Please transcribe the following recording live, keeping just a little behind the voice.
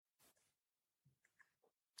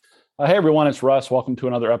Hey everyone, it's Russ. Welcome to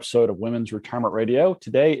another episode of Women's Retirement Radio.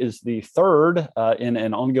 Today is the third in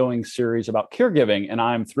an ongoing series about caregiving, and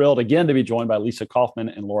I'm thrilled again to be joined by Lisa Kaufman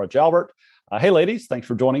and Laura Jalbert. Hey ladies, thanks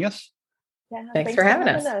for joining us. Yeah, thanks for having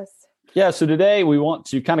us. Yeah, so today we want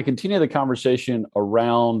to kind of continue the conversation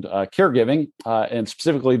around caregiving and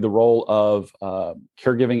specifically the role of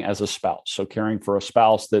caregiving as a spouse. So caring for a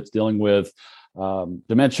spouse that's dealing with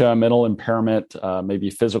dementia, mental impairment, maybe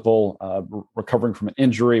physical, recovering from an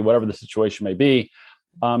injury, whatever the situation may be.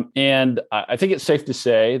 And I think it's safe to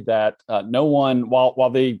say that no one, while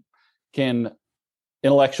they can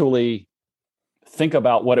intellectually think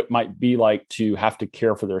about what it might be like to have to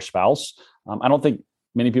care for their spouse, I don't think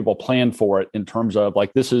many people plan for it in terms of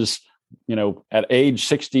like, this is, at age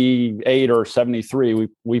 68 or 73,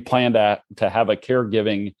 we plan to have a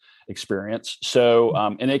caregiving experience. So,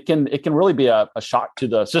 and it can really be a shock to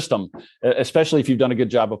the system, especially if you've done a good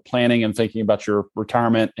job of planning and thinking about your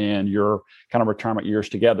retirement and your kind of retirement years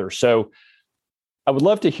together. So I would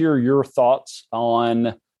love to hear your thoughts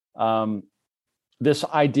on this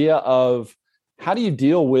idea of how do you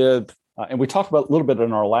deal with, and we talked about a little bit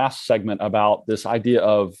in our last segment about this idea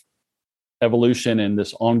of evolution and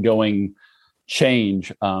this ongoing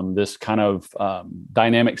change, this kind of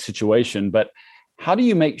dynamic situation. But how do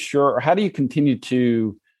you make sure, or how do you continue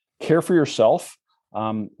to care for yourself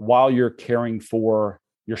while you're caring for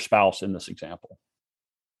your spouse in this example?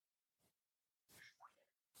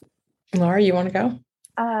 Laura, you want to go?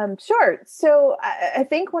 Sure. So I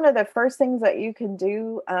think one of the first things that you can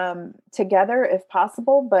do together, if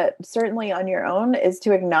possible, but certainly on your own, is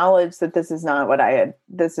to acknowledge that this is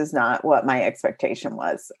not what my expectation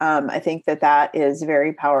was. I think that is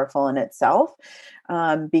very powerful in itself,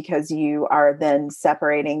 because you are then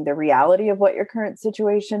separating the reality of what your current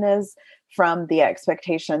situation is from the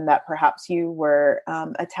expectation that perhaps you were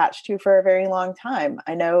attached to for a very long time.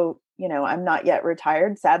 I know, I'm not yet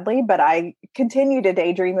retired, sadly, but I continue to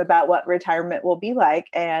daydream about what retirement will be like.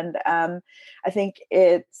 And I think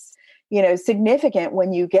it's, significant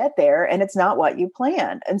when you get there and it's not what you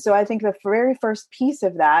planned. And so I think the very first piece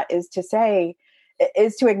of that is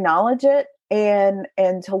to acknowledge it and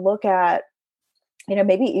to look at,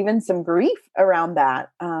 maybe even some grief around that,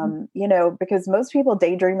 because most people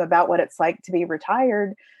daydream about what it's like to be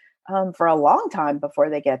retired for a long time before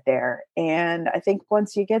they get there. And I think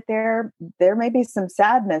once you get there, there may be some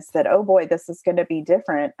sadness that, oh boy, this is going to be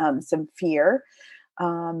different, some fear.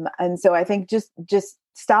 And so I think just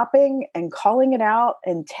stopping and calling it out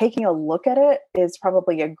and taking a look at it is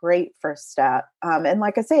probably a great first step. And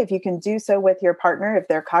like I say, if you can do so with your partner, if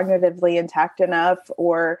they're cognitively intact enough,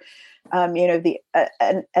 or an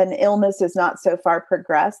illness is not so far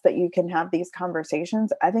progressed that you can have these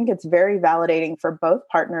conversations, I think it's very validating for both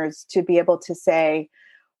partners to be able to say,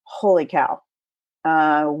 holy cow,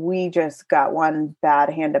 we just got one bad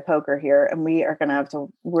hand of poker here, and we're going to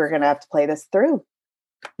have to play this through.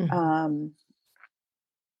 Mm-hmm.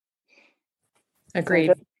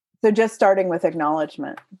 Agreed. So just starting with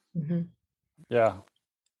acknowledgement. Mm-hmm. Yeah.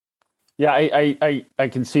 Yeah, I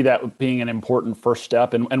can see that being an important first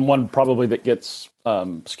step, and one probably that gets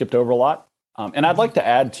skipped over a lot. And I'd like to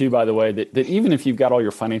add too, by the way, that even if you've got all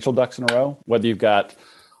your financial ducks in a row, whether you've got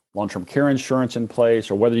long-term care insurance in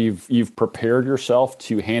place, or whether you've prepared yourself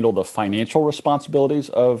to handle the financial responsibilities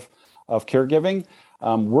of caregiving,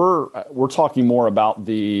 we're talking more about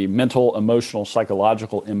the mental, emotional,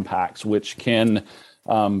 psychological impacts, which can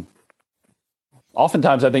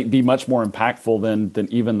oftentimes, I think, be much more impactful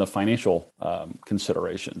than even the financial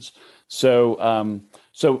considerations. So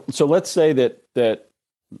let's say that the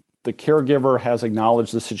caregiver has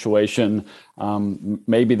acknowledged the situation.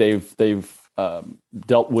 Maybe they've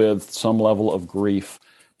dealt with some level of grief.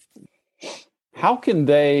 How can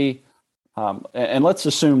they? And let's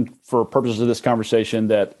assume, for purposes of this conversation,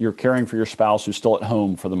 that you're caring for your spouse who's still at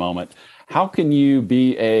home for the moment. How can you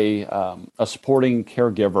be a supporting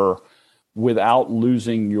caregiver without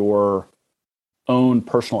losing your own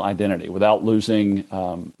personal identity, without losing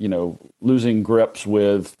grips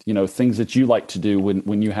with, things that you like to do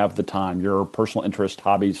when you have the time, your personal interests,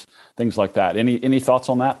 hobbies, things like that. Any thoughts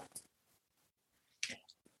on that?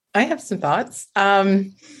 I have some thoughts.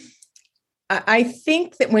 I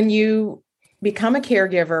think that when you become a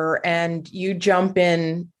caregiver and you jump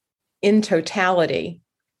in totality,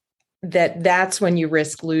 that's when you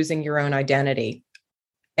risk losing your own identity.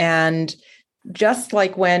 And just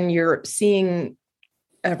like when you're seeing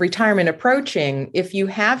retirement approaching, if you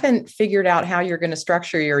haven't figured out how you're going to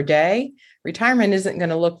structure your day, retirement isn't going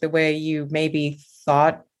to look the way you maybe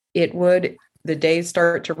thought it would. The days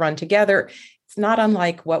start to run together. It's not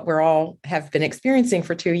unlike what we're all have been experiencing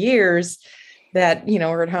for 2 years. that,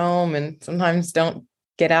 are at home and sometimes don't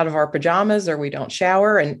get out of our pajamas, or we don't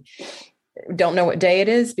shower and don't know what day it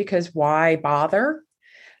is, because why bother?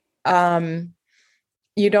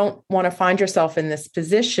 You don't want to find yourself in this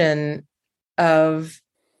position of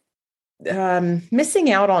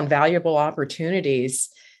missing out on valuable opportunities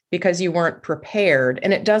because you weren't prepared.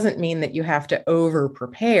 And it doesn't mean that you have to over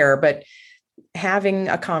prepare, but having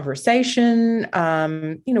a conversation,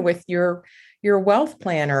 with your wealth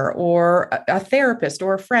planner or a therapist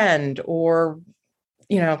or a friend or,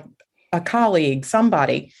 a colleague,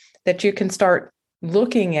 somebody that you can start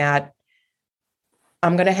looking at.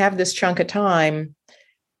 I'm going to have this chunk of time.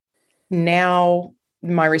 Now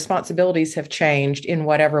my responsibilities have changed in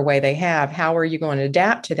whatever way they have. How are you going to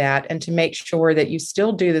adapt to that, and to make sure that you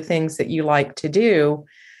still do the things that you like to do?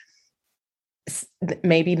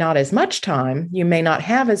 Maybe not as much time. You may not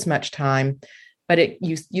have as much time, but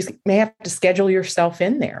you may have to schedule yourself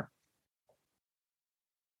in there.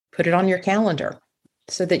 Put it on your calendar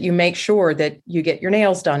so that you make sure that you get your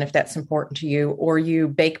nails done if that's important to you, or you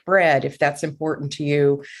bake bread if that's important to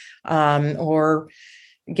you, or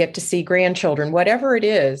get to see grandchildren, whatever it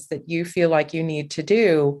is that you feel like you need to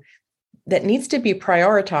do that needs to be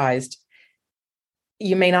prioritized.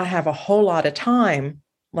 You may not have a whole lot of time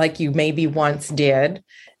like you maybe once did,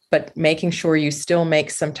 but making sure you still make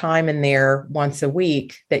some time in there once a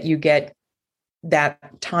week, that you get that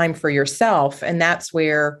time for yourself. And that's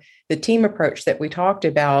where the team approach that we talked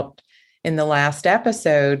about in the last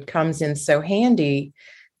episode comes in so handy,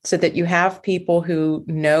 so that you have people who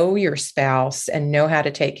know your spouse and know how to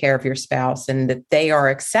take care of your spouse, and that they are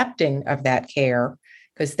accepting of that care,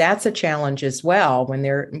 because that's a challenge as well.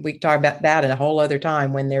 We talk about that in a whole other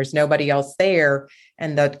time, when there's nobody else there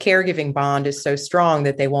and the caregiving bond is so strong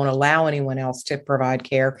that they won't allow anyone else to provide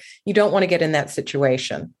care. You don't want to get in that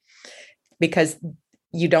situation, because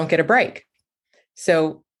you don't get a break.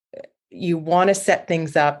 So you want to set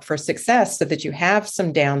things up for success so that you have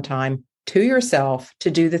some downtime to yourself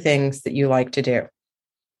to do the things that you like to do.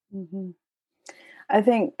 Mm-hmm. I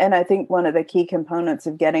think one of the key components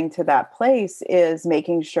of getting to that place is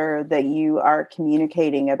making sure that you are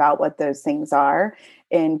communicating about what those things are,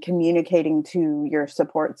 and communicating to your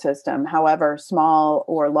support system, however small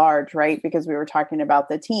or large, right? Because we were talking about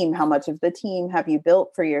the team. How much of the team have you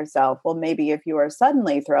built for yourself? Well, maybe if you are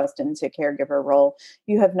suddenly thrust into caregiver role,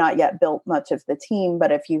 you have not yet built much of the team.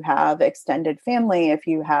 But if you have extended family, if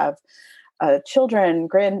you have children,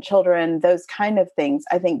 grandchildren, those kind of things,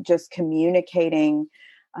 I think just communicating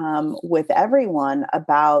with everyone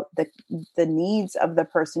about the needs of the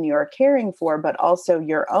person you are caring for, but also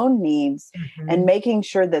your own needs, and making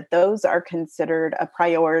sure that those are considered a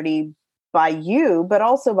priority by you, but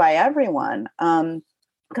also by everyone.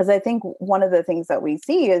 Because I think one of the things that we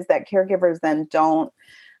see is that caregivers then don't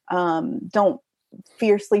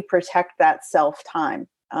fiercely protect that self-time.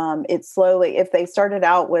 It slowly, if they started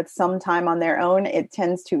out with some time on their own, it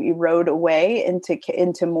tends to erode away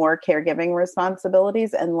into more caregiving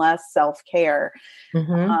responsibilities and less self-care.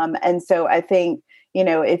 And so I think,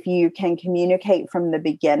 if you can communicate from the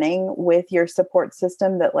beginning with your support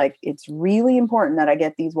system that, like, it's really important that I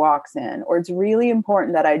get these walks in, or it's really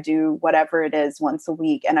important that I do whatever it is once a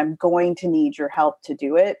week, and I'm going to need your help to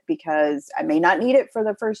do it, because I may not need it for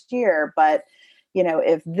the first year, but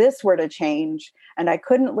if this were to change and I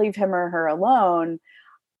couldn't leave him or her alone,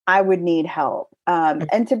 I would need help.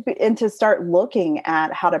 And to start looking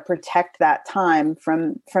at how to protect that time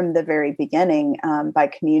from the very beginning, by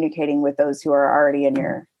communicating with those who are already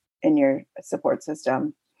in your support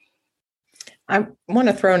system. I want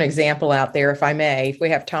to throw an example out there, if I may, if we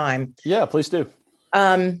have time. Yeah, please do.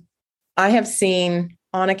 I have seen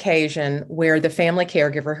on occasion where the family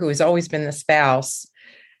caregiver, who has always been the spouse,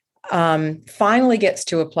 finally gets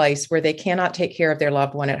to a place where they cannot take care of their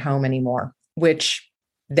loved one at home anymore, which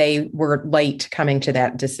they were late coming to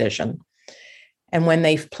that decision. And when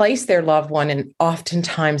they've placed their loved one, and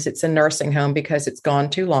oftentimes it's a nursing home because it's gone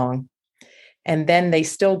too long, and then they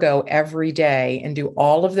still go every day and do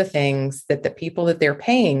all of the things that the people that they're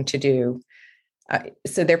paying to do.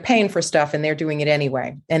 So they're paying for stuff and they're doing it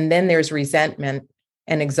anyway. And then there's resentment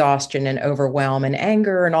and exhaustion and overwhelm and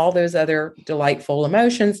anger and all those other delightful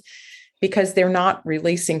emotions, because they're not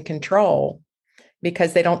releasing control,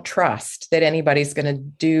 because they don't trust that anybody's going to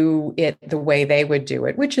do it the way they would do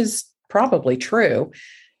it, which is probably true.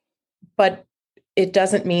 But it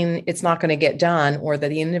doesn't mean it's not going to get done, or that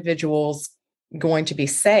the individual's going to be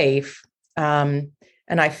safe. And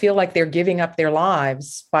I feel like they're giving up their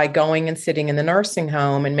lives by going and sitting in the nursing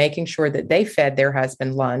home and making sure that they fed their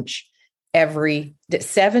husband lunch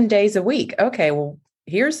 7 days a week. Okay, well,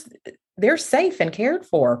 here's they're safe and cared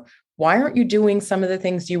for. Why aren't you doing some of the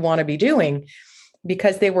things you want to be doing?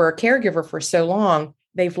 Because they were a caregiver for so long,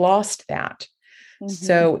 they've lost that. Mm-hmm.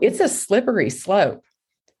 So it's a slippery slope.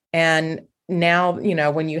 And now,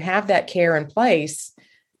 when you have that care in place,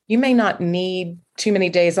 you may not need too many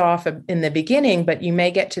days off in the beginning, but you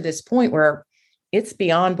may get to this point where it's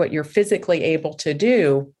beyond what you're physically able to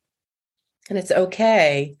do. And it's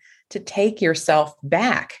okay to take yourself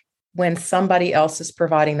back when somebody else is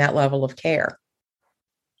providing that level of care.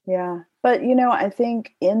 Yeah. But, I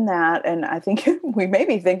think in that, and I think we may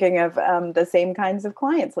be thinking of the same kinds of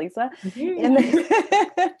clients, Lisa. In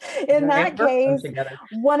that case,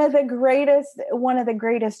 one of the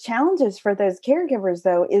greatest challenges for those caregivers,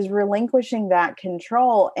 though, is relinquishing that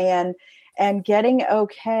control and getting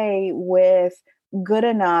okay with good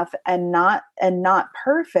enough and not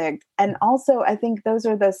perfect. And also, I think those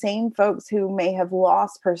are the same folks who may have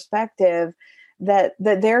lost perspective that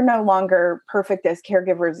they're no longer perfect as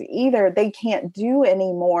caregivers either. They can't do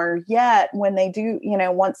anymore yet when they do,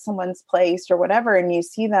 once someone's placed or whatever, and you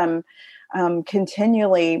see them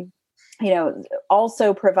continually,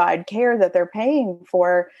 also provide care that they're paying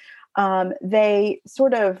for, they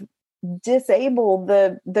sort of disable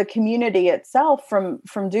the community itself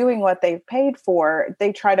from doing what they've paid for.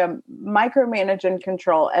 They try to micromanage and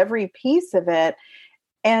control every piece of it.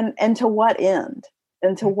 And to what end?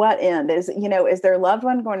 And to what end? Is their loved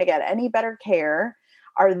one going to get any better care?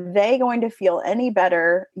 Are they going to feel any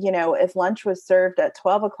better, if lunch was served at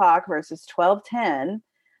 12 o'clock versus 12:10?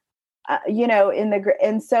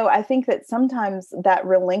 And so I think that sometimes that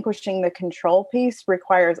relinquishing the control piece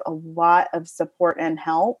requires a lot of support and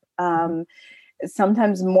help.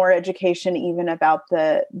 Sometimes more education even about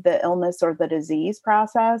the illness or the disease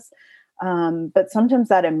process. But sometimes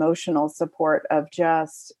that emotional support of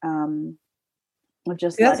just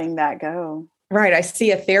letting that go. Right. I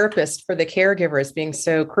see a therapist for the caregiver as being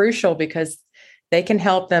so crucial because they can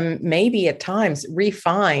help them maybe at times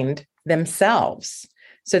refine themselves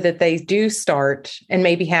so that they do start and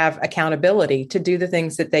maybe have accountability to do the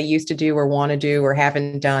things that they used to do or want to do or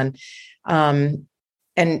haven't done, and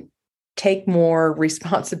take more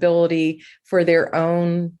responsibility for their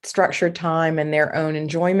own structured time and their own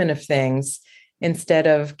enjoyment of things, instead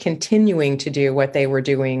of continuing to do what they were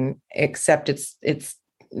doing, except it's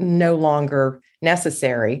no longer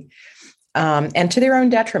necessary, and to their own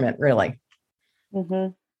detriment, really.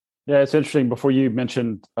 Mm-hmm. Yeah, it's interesting. Before you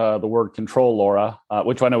mentioned the word control, Laura,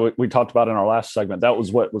 which I know we talked about in our last segment, that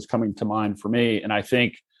was what was coming to mind for me. And I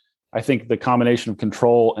think the combination of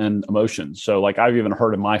control and emotions. So like I've even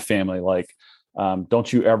heard in my family, like,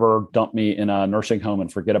 don't you ever dump me in a nursing home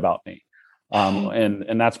and forget about me.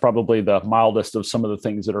 And that's probably the mildest of some of the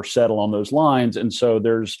things that are said along those lines. And so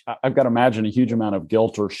I've got to imagine a huge amount of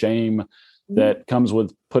guilt or shame that comes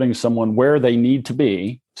with putting someone where they need to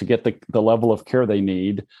be to get the level of care they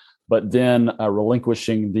need, but then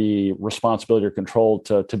relinquishing the responsibility or control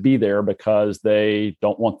to be there because they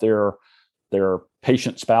don't want their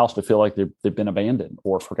patient spouse to feel like they've been abandoned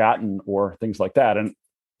or forgotten or things like that. And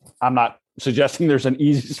I'm not suggesting there's an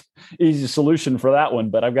easy solution for that one,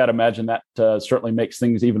 but I've got to imagine that certainly makes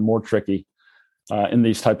things even more tricky in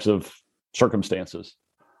these types of circumstances.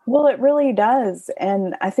 Well, it really does.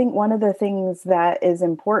 And I think one of the things that is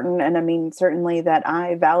important, and I mean, certainly that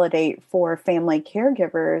I validate for family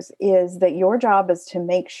caregivers, is that your job is to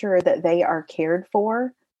make sure that they are cared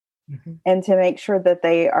for, mm-hmm. and to make sure that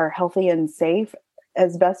they are healthy and safe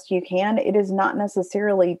as best you can. It is not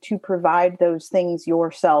necessarily to provide those things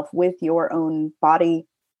yourself with your own body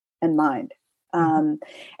and mind. Mm-hmm.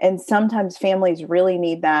 And sometimes families really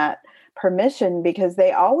need that permission because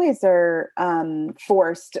they always are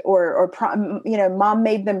forced or mom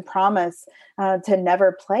made them promise to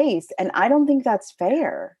never place. And I don't think that's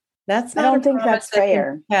fair. I don't think that's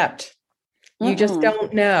fair. Kept. You just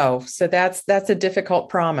don't know. So that's a difficult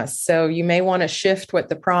promise. So you may want to shift what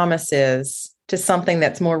the promise is to something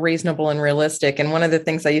that's more reasonable and realistic. And one of the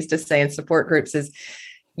things I used to say in support groups is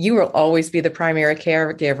you will always be the primary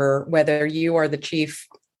caregiver, whether you are the chief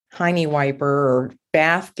hiney wiper or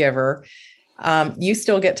bath giver, you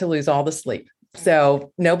still get to lose all the sleep.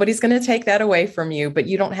 So nobody's going to take that away from you, but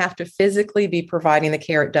you don't have to physically be providing the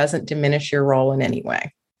care. It doesn't diminish your role in any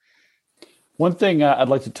way. One thing I'd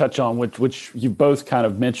like to touch on, which you both kind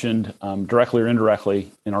of mentioned directly or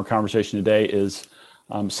indirectly in our conversation today, is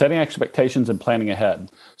setting expectations and planning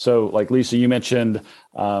ahead. So like Lisa, you mentioned,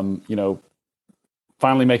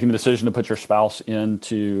 finally making the decision to put your spouse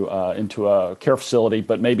into a care facility,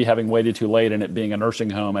 but maybe having waited too late and it being a nursing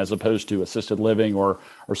home as opposed to assisted living or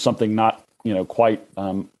something not, quite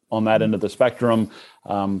on that end of the spectrum.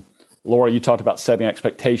 Laura, you talked about setting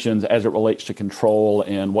expectations as it relates to control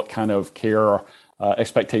and what kind of care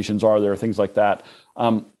expectations are there, things like that.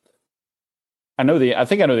 I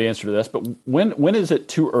think I know the answer to this, but when is it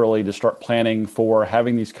too early to start planning for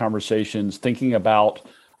having these conversations, thinking about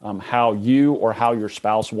how you or how your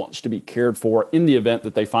spouse wants to be cared for in the event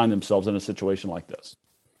that they find themselves in a situation like this?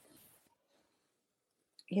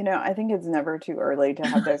 I think it's never too early to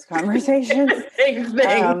have those conversations. Big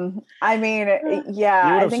thing. I mean, You would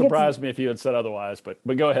have surprised me if you had said otherwise, but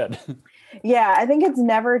go ahead. Yeah, I think it's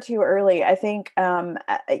never too early. I think, and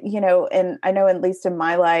I know at least in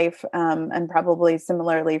my life, and probably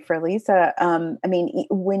similarly for Lisa, I mean,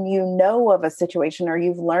 when you know of a situation or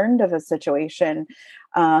you've learned of a situation,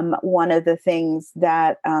 one of the things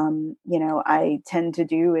that, I tend to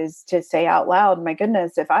do is to say out loud, my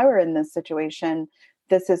goodness, if I were in this situation,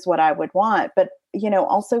 this is what I would want. But,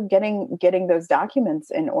 also getting those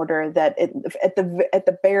documents in order that at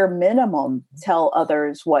the bare minimum, tell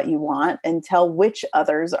others what you want and tell which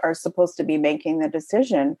others are supposed to be making the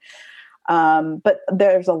decision. But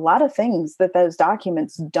there's a lot of things that those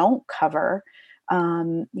documents don't cover,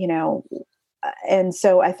 and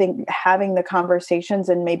so I think having the conversations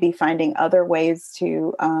and maybe finding other ways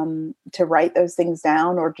to write those things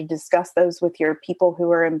down or to discuss those with your people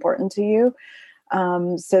who are important to you,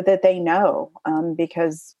 so that they know,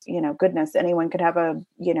 because, goodness, anyone could have a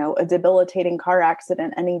debilitating car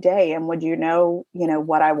accident any day. And would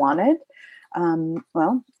what I wanted?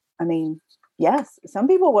 Well, I mean, yes, some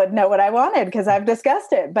people would know what I wanted because I've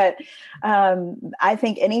discussed it. But I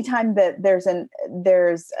think anytime that there's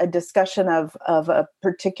a discussion of a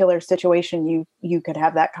particular situation, you could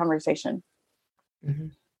have that conversation. Mm-hmm.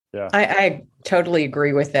 Yeah, I totally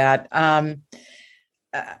agree with that.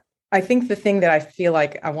 I think the thing that I feel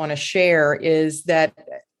like I want to share is that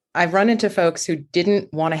I've run into folks who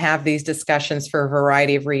didn't want to have these discussions for a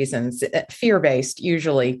variety of reasons, fear-based,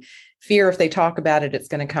 usually. Fear, if they talk about it, it's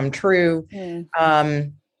going to come true.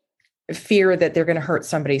 Fear that they're going to hurt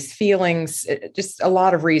somebody's feelings, just a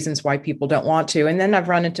lot of reasons why people don't want to. And then I've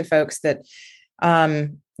run into folks that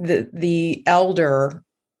the elder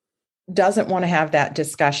doesn't want to have that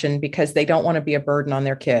discussion because they don't want to be a burden on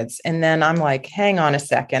their kids. And then I'm like, hang on a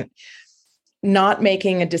second. Not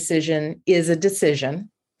making a decision is a decision,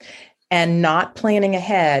 and not planning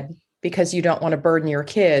ahead because you don't want to burden your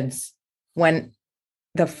kids when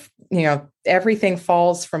everything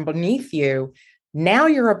falls from beneath you. Now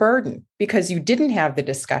you're a burden because you didn't have the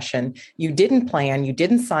discussion. You didn't plan. You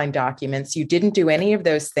didn't sign documents. You didn't do any of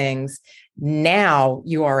those things. Now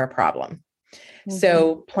you are a problem. Mm-hmm.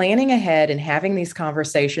 So planning ahead and having these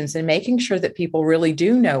conversations and making sure that people really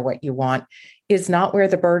do know what you want is not where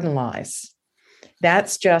the burden lies.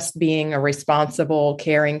 That's just being a responsible,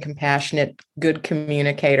 caring, compassionate, good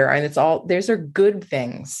communicator. And those are good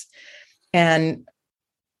things. And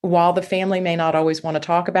while the family may not always want to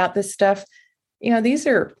talk about this stuff, these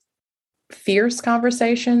are fierce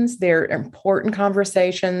conversations. They're important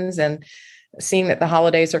conversations. And seeing that the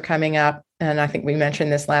holidays are coming up, and I think we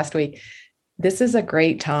mentioned this last week, this is a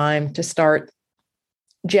great time to start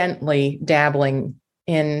gently dabbling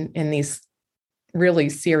in these really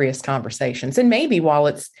serious conversations. And maybe while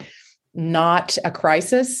it's not a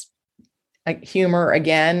crisis, like humor,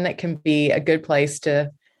 again, it can be a good place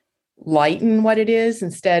to lighten what it is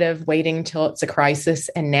instead of waiting till it's a crisis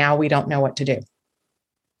and now we don't know what to do.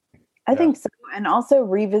 I think so. And also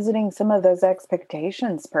revisiting some of those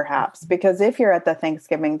expectations, perhaps, because if you're at the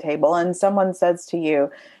Thanksgiving table and someone says to you,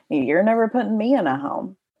 you're never putting me in a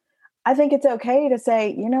home, I think it's okay to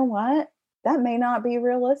say, you know what, that may not be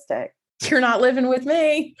realistic. You're not living with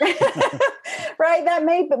me. Right. That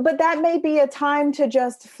may be a time to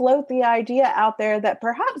just float the idea out there that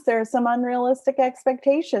perhaps there are some unrealistic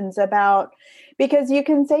expectations about, because you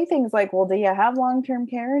can say things like, well, do you have long-term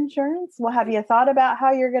care insurance? Well, have you thought about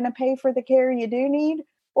how you're going to pay for the care you do need?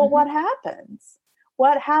 Well, mm-hmm.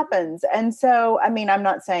 What happens? And so, I mean, I'm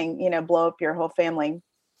not saying, blow up your whole family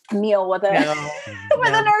meal with a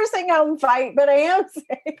nursing home fight, but I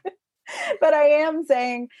am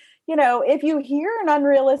saying, if you hear an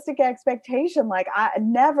unrealistic expectation, like I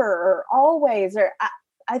never or always, or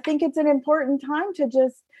I think it's an important time to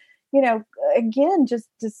just, again, just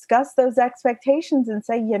discuss those expectations and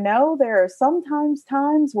say, there are sometimes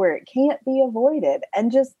times where it can't be avoided, and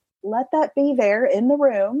just let that be there in the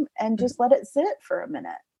room and just let it sit for a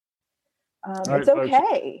minute. It's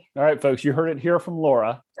okay. All right, folks, you heard it here from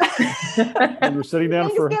Laura. When you're sitting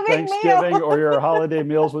down for Thanksgiving or your holiday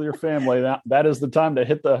meals with your family, that is the time to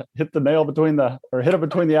hit the nail hit it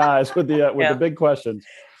between the eyes with the big questions.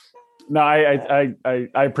 No, I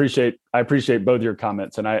appreciate both your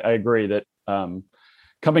comments, and I agree that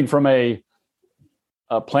coming from a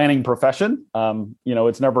planning profession,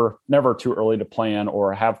 it's never too early to plan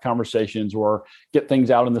or have conversations or get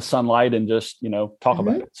things out in the sunlight and just, talk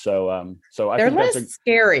about it. So I They're think less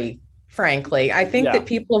scary, frankly. I think that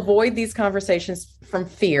people avoid these conversations from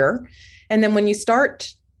fear. And then when you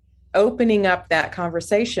start opening up that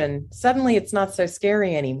conversation, suddenly it's not so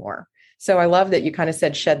scary anymore. So I love that you kind of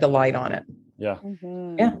said, shed the light on it. Yeah.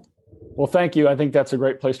 Mm-hmm. Yeah. Well, thank you. I think that's a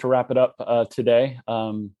great place to wrap it up today.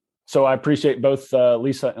 So I appreciate both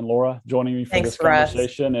Lisa and Laura joining me for this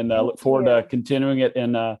conversation, and look forward to continuing it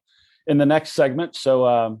in the next segment.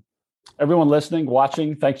 So everyone listening,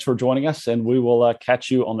 watching, thanks for joining us, and we will catch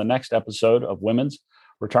you on the next episode of Women's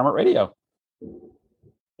Retirement Radio.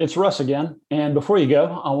 It's Russ again, and before you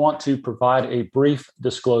go, I want to provide a brief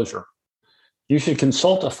disclosure. You should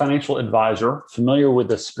consult a financial advisor familiar with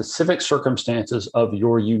the specific circumstances of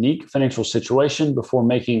your unique financial situation before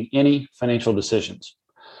making any financial decisions.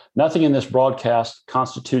 Nothing in this broadcast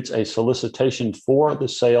constitutes a solicitation for the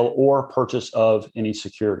sale or purchase of any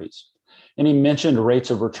securities. Any mentioned rates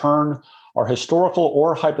of return are historical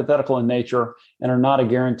or hypothetical in nature and are not a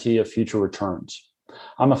guarantee of future returns.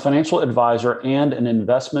 I'm a financial advisor and an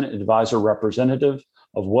investment advisor representative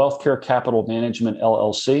of WealthCare Capital Management,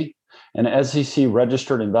 LLC, an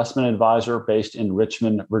SEC-registered investment advisor based in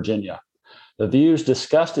Richmond, Virginia. The views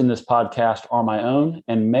discussed in this podcast are my own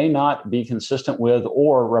and may not be consistent with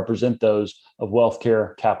or represent those of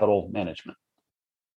WealthCare Capital Management.